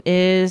generation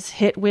is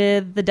hit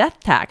with the death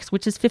tax,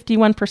 which is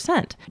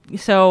 51%.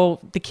 So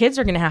the kids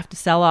are going to have to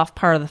sell off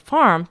part of the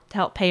farm to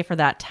help pay for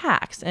that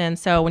tax. And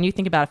so when you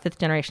think about a 5th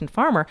generation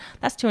farmer,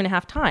 that's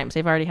 2.5 times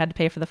they've already had to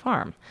pay for the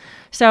farm.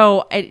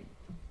 So I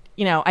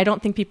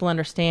don't think people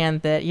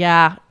understand that,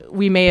 yeah,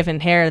 we may have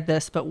inherited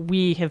this, but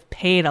we have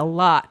paid a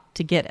lot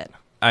to get it.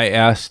 I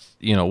asked,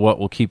 you know, what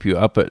will keep you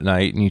up at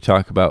night, and you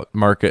talk about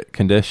market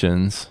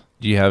conditions.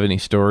 Do you have any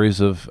stories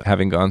of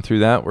having gone through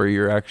that where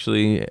you're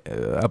actually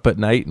up at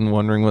night and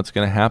wondering what's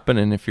going to happen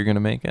and if you're going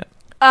to make it?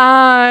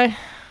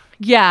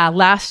 Yeah,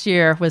 last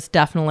year was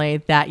definitely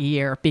that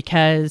year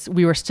because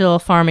we were still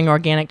farming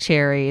organic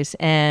cherries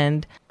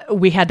and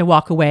we had to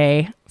walk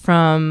away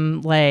from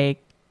like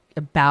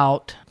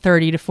about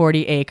 30 to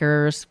 40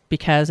 acres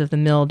because of the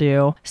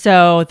mildew.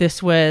 So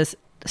this was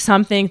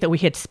something that we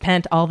had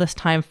spent all this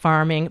time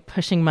farming,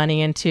 pushing money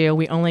into.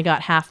 We only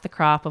got half the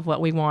crop of what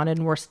we wanted,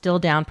 and we're still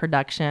down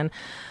production,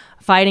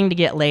 fighting to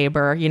get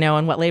labor, you know,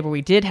 and what labor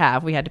we did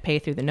have, we had to pay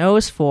through the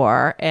nose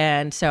for.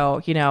 And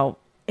so, you know,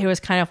 it was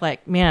kind of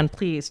like, man,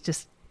 please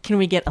just, can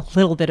we get a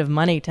little bit of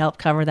money to help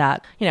cover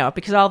that? You know,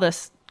 because all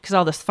this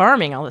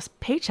farming, all this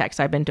paychecks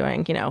I've been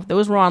doing, you know,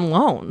 those were on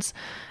loans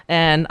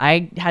and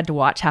I had to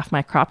watch half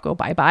my crop go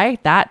bye-bye.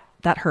 That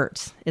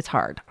hurts. It's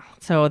hard.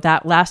 So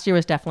that last year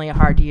was definitely a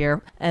hard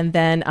year. And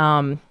then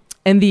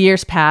in the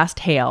years past,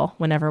 hail,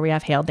 whenever we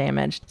have hail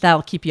damage,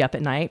 that'll keep you up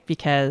at night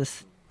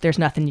because there's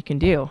nothing you can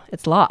do.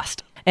 It's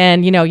lost.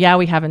 And, you know, yeah,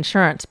 we have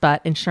insurance,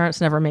 but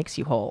insurance never makes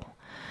you whole.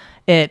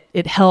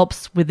 It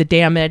helps with the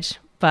damage,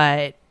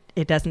 but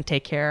it doesn't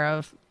take care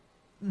of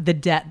the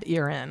debt that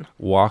you're in.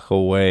 Walk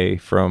away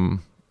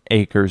from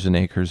acres and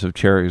acres of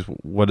cherries.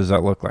 What does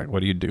that look like? What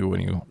do you do when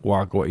you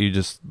walk away? You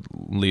just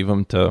leave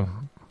them to...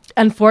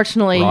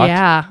 Unfortunately, rot?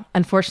 yeah.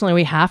 Unfortunately,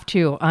 we have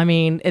to. I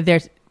mean,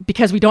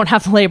 because we don't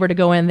have the labor to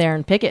go in there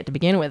and pick it to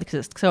begin with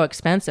because it's so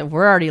expensive.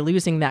 We're already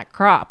losing that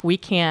crop. We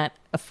can't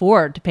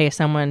afford to pay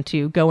someone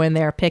to go in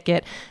there, pick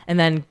it, and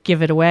then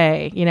give it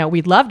away.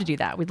 We'd love to do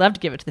that. We'd love to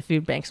give it to the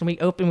food banks. And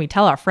we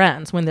tell our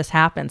friends when this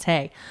happens,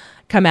 hey,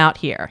 come out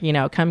here,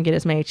 come get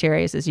as many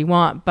cherries as you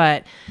want.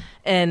 But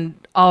in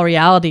all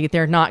reality,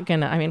 they're not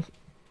going to,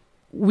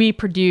 we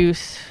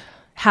produce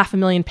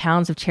 500,000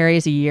 pounds of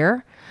cherries a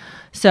year.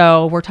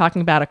 So we're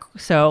talking about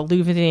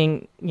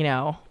losing,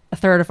 a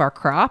third of our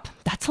crop.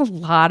 That's a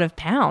lot of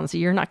pounds that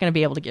you're not going to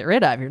be able to get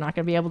rid of. You're not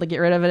going to be able to get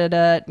rid of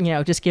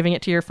it just giving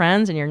it to your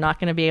friends, and you're not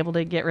going to be able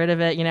to get rid of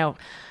it,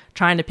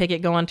 trying to pick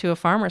it going to a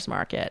farmer's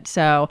market.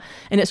 So,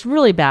 and it's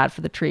really bad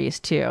for the trees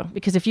too,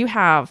 because if you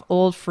have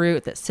old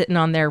fruit that's sitting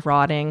on there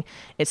rotting,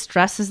 it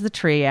stresses the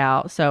tree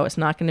out. So it's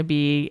not going to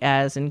be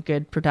as in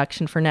good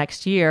production for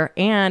next year.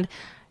 And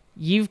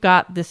you've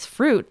got this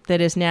fruit that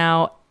is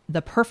now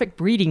the perfect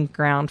breeding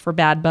ground for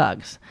bad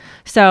bugs.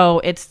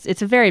 So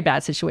it's a very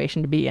bad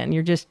situation to be in.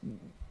 You're just,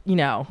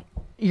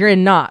 you're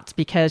in knots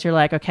because you're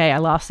like, okay, I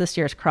lost this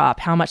year's crop.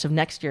 How much of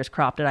next year's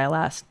crop did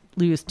I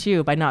lose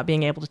too by not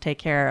being able to take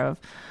care of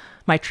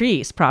my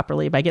trees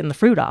properly by getting the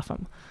fruit off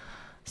them?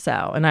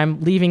 So, and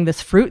I'm leaving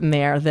this fruit in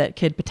there that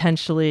could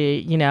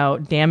potentially,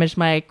 damage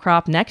my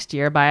crop next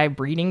year by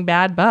breeding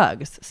bad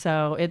bugs.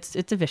 So it's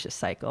a vicious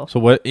cycle. So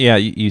what,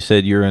 you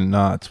said you're in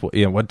knots.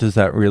 What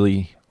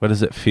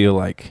does it feel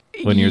like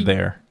when you're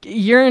there?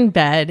 You're in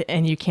bed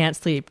and you can't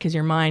sleep because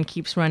your mind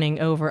keeps running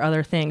over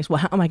other things. Well,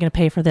 how am I going to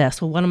pay for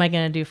this? Well, what am I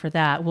going to do for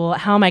that? Well,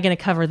 how am I going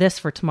to cover this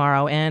for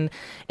tomorrow? And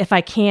if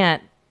I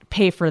can't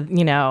pay for,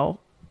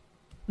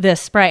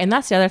 this spray, and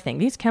that's the other thing.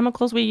 These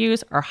chemicals we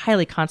use are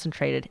highly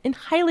concentrated and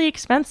highly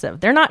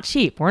expensive. They're not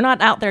cheap. We're not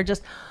out there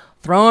just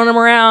throwing them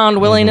around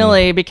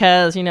willy-nilly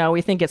because,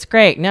 we think it's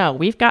great. No,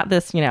 we've got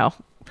this,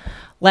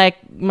 like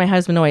my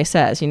husband always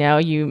says,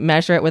 you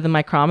measure it with a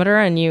micrometer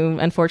and you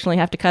unfortunately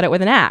have to cut it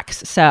with an axe.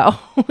 So,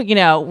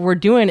 we're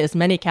doing as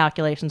many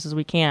calculations as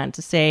we can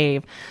to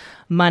save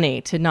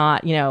money, to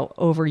not,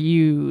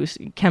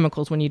 overuse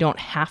chemicals when you don't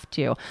have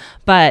to.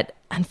 But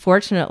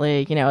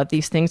unfortunately,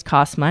 these things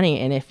cost money.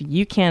 And if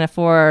you can't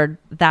afford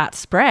that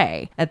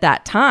spray at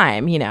that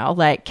time,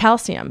 like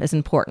calcium is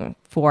important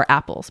for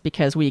apples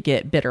because we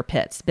get bitter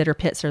pits. Bitter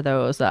pits are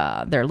those,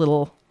 they're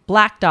little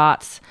black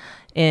dots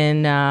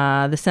in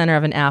the center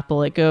of an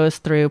apple. It goes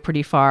through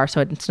pretty far, so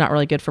it's not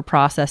really good for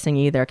processing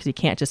either because you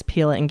can't just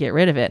peel it and get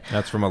rid of it.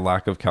 That's from a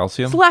lack of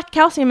calcium? It's a lack of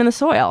calcium in the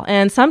soil.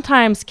 And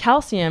sometimes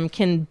calcium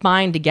can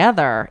bind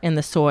together in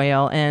the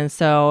soil. And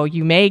so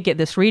you may get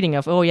this reading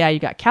of, oh yeah, you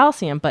got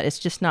calcium, but it's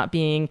just not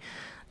being,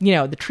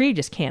 the tree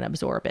just can't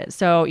absorb it.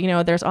 So,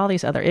 there's all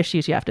these other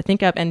issues you have to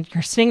think of, and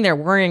you're sitting there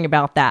worrying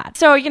about that.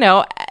 So,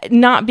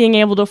 not being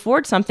able to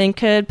afford something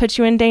could put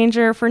you in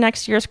danger for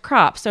next year's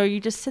crop. So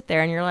you just sit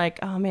there and you're like,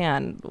 oh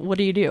man, what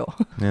do you do?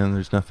 And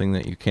there's nothing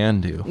that you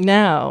can do.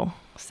 No.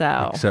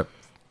 So. Except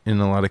in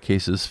a lot of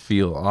cases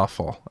feel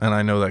awful. And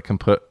I know that can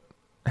put,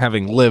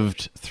 having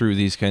lived through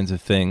these kinds of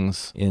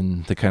things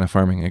in the kind of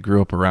farming I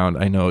grew up around,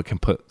 I know it can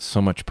put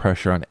so much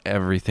pressure on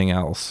everything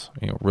else,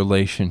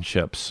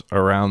 relationships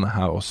around the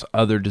house,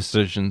 other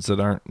decisions that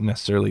aren't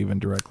necessarily even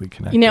directly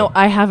connected.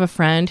 I have a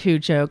friend who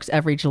jokes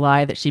every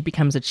July that she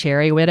becomes a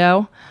cherry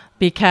widow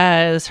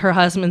because her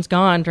husband's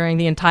gone during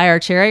the entire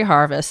cherry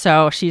harvest.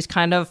 So she's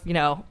kind of,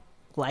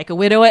 like a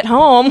widow at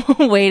home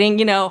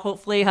waiting,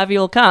 hopefully hubby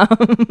will come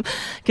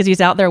because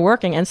he's out there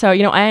working. And so,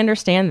 I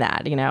understand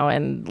that,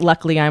 and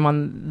luckily I'm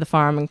on the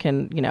farm and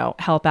can,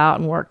 help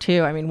out and work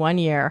too. I mean, one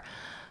year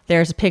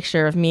there's a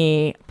picture of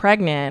me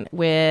pregnant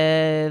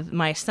with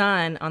my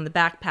son on the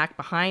backpack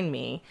behind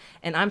me.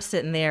 And I'm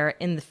sitting there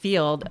in the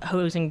field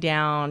hosing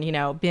down,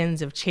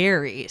 bins of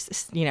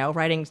cherries,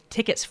 writing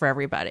tickets for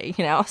everybody,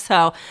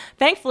 So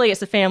thankfully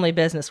it's a family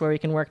business where we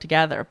can work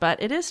together,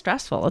 but it is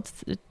stressful.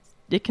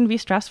 It can be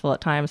stressful at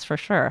times for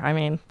sure. I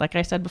mean, like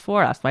I said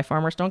before, that's why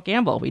farmers don't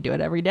gamble. We do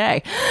it every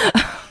day.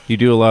 You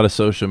do a lot of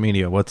social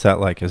media. What's that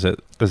like? Is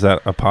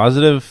that a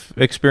positive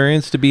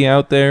experience to be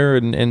out there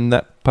and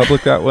that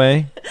public that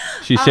way?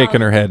 She's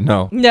shaking her head.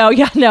 No.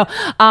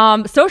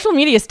 No. Social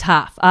media is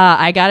tough.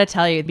 I got to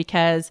tell you,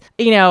 because,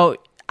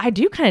 I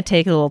do kind of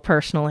take it a little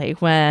personally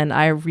when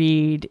I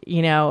read,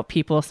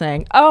 people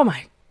saying, oh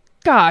my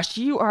gosh,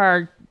 you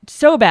are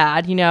so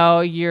bad,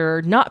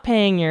 you're not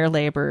paying your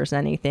laborers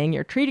anything,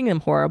 you're treating them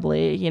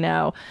horribly,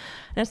 and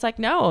it's like,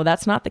 no,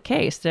 that's not the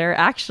case. They're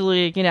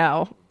actually,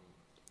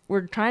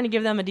 we're trying to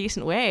give them a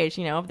decent wage.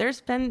 There's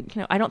been,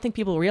 I don't think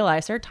people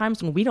realize there are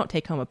times when we don't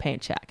take home a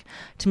paycheck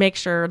to make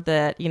sure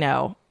that,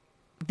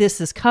 this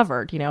is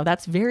covered.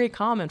 That's very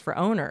common for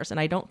owners, and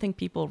I don't think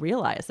people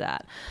realize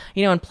that,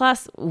 and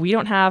plus we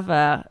don't have,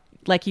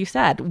 like you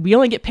said, we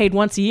only get paid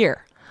once a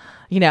year,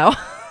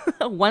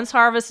 Once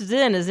harvest is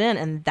in,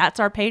 and that's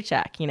our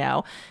paycheck,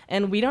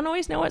 and we don't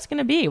always know what it's going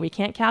to be. We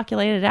can't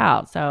calculate it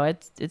out. So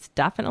it's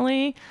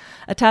definitely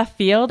a tough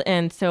field.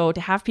 And so to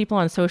have people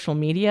on social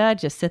media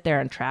just sit there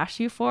and trash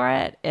you for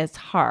it, it's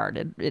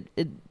hard.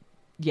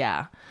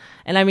 Yeah.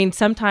 And I mean,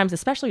 sometimes,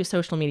 especially with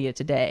social media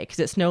today, because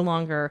it's no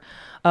longer,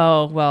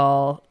 oh,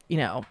 well,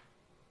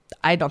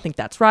 I don't think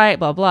that's right,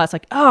 blah, blah. It's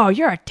like, oh,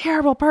 you're a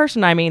terrible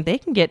person. I mean, they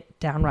can get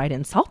downright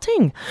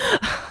insulting.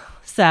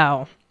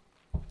 So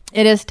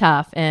it is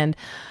tough. And,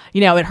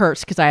 it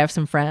hurts because I have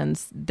some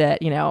friends that,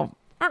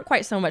 aren't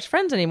quite so much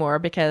friends anymore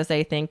because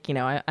they think,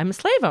 I'm a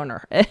slave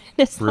owner.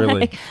 It's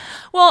Really? like,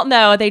 well,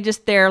 no,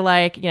 they're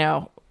like,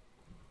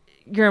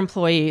 your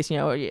employees,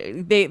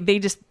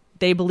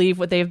 they believe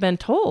what they've been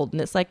told.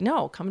 And it's like,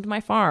 no, come to my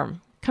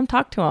farm. Come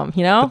talk to them,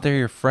 But they're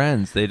your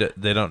friends. They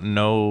don't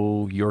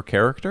know your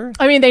character?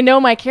 I mean, they know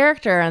my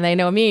character and they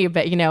know me,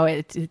 but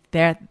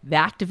they're the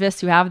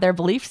activists who have their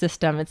belief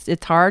system.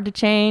 It's hard to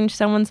change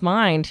someone's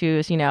mind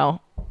who's,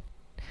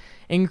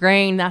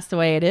 ingrained. That's the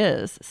way it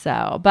is.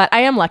 So, but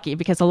I am lucky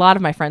because a lot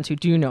of my friends who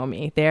do know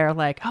me, they're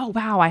like, oh,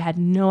 wow, I had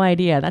no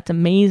idea. That's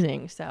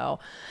amazing. So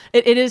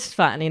it is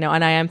fun,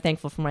 and I am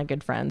thankful for my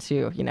good friends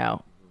who,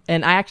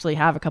 and I actually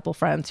have a couple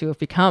friends who have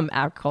become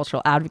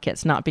agricultural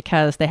advocates, not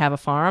because they have a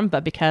farm,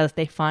 but because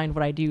they find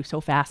what I do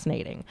so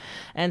fascinating.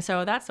 And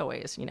so that's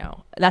always,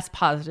 that's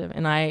positive,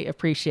 and I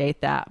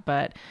appreciate that.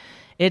 But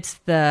it's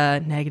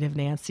the negative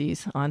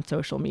Nancy's on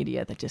social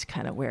media that just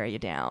kind of wear you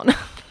down.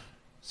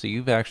 So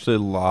you've actually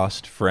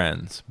lost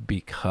friends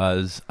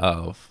because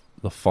of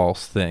the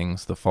false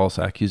things, the false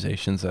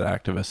accusations that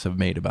activists have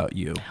made about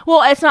you.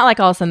 Well, it's not like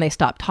all of a sudden they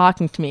stop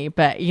talking to me,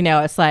 but,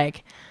 it's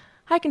like,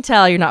 I can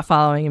tell you're not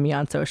following me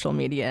on social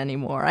media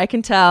anymore. I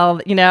can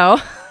tell,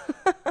 And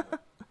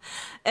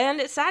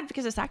it's sad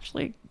because it's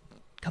actually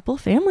a couple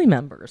of family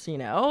members,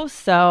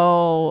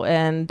 So,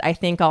 and I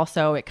think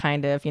also it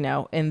kind of,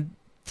 in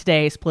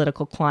today's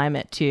political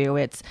climate too,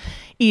 it's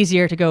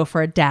easier to go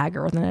for a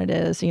dagger than it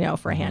is,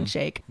 for a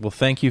handshake. Well,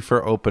 thank you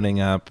for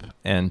opening up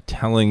and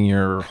telling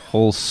your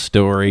whole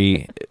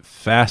story.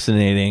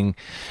 Fascinating,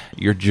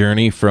 your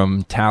journey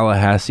from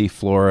Tallahassee,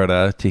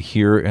 Florida to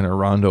here in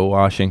Orondo,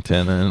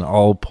 Washington, and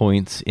all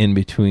points in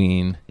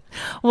between.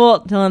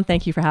 Well, Dylan,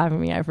 thank you for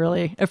having me. I've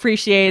really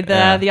appreciated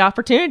the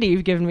opportunity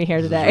you've given me here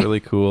today. It's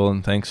really cool,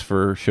 and thanks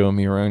for showing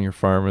me around your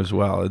farm as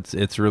well.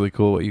 It's really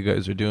cool what you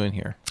guys are doing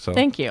here. So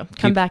thank you.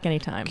 Come back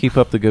anytime. Keep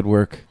up the good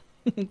work.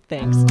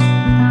 Thanks.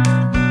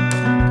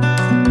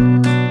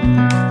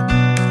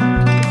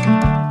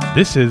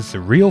 This is the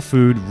Real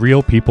Food,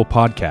 Real People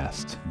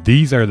podcast.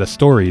 These are the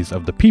stories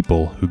of the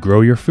people who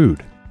grow your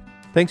food.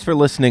 Thanks for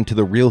listening to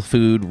the Real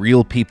Food,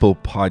 Real People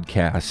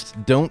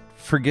podcast. Don't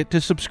forget to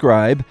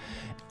subscribe,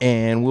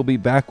 and we'll be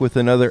back with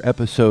another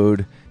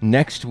episode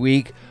next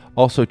week.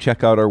 Also,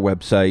 check out our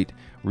website,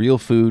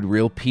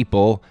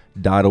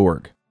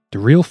 realfoodrealpeople.org. The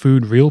Real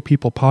Food, Real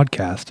People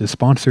podcast is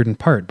sponsored in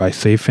part by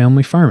Save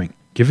Family Farming,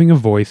 giving a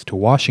voice to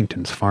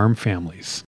Washington's farm families.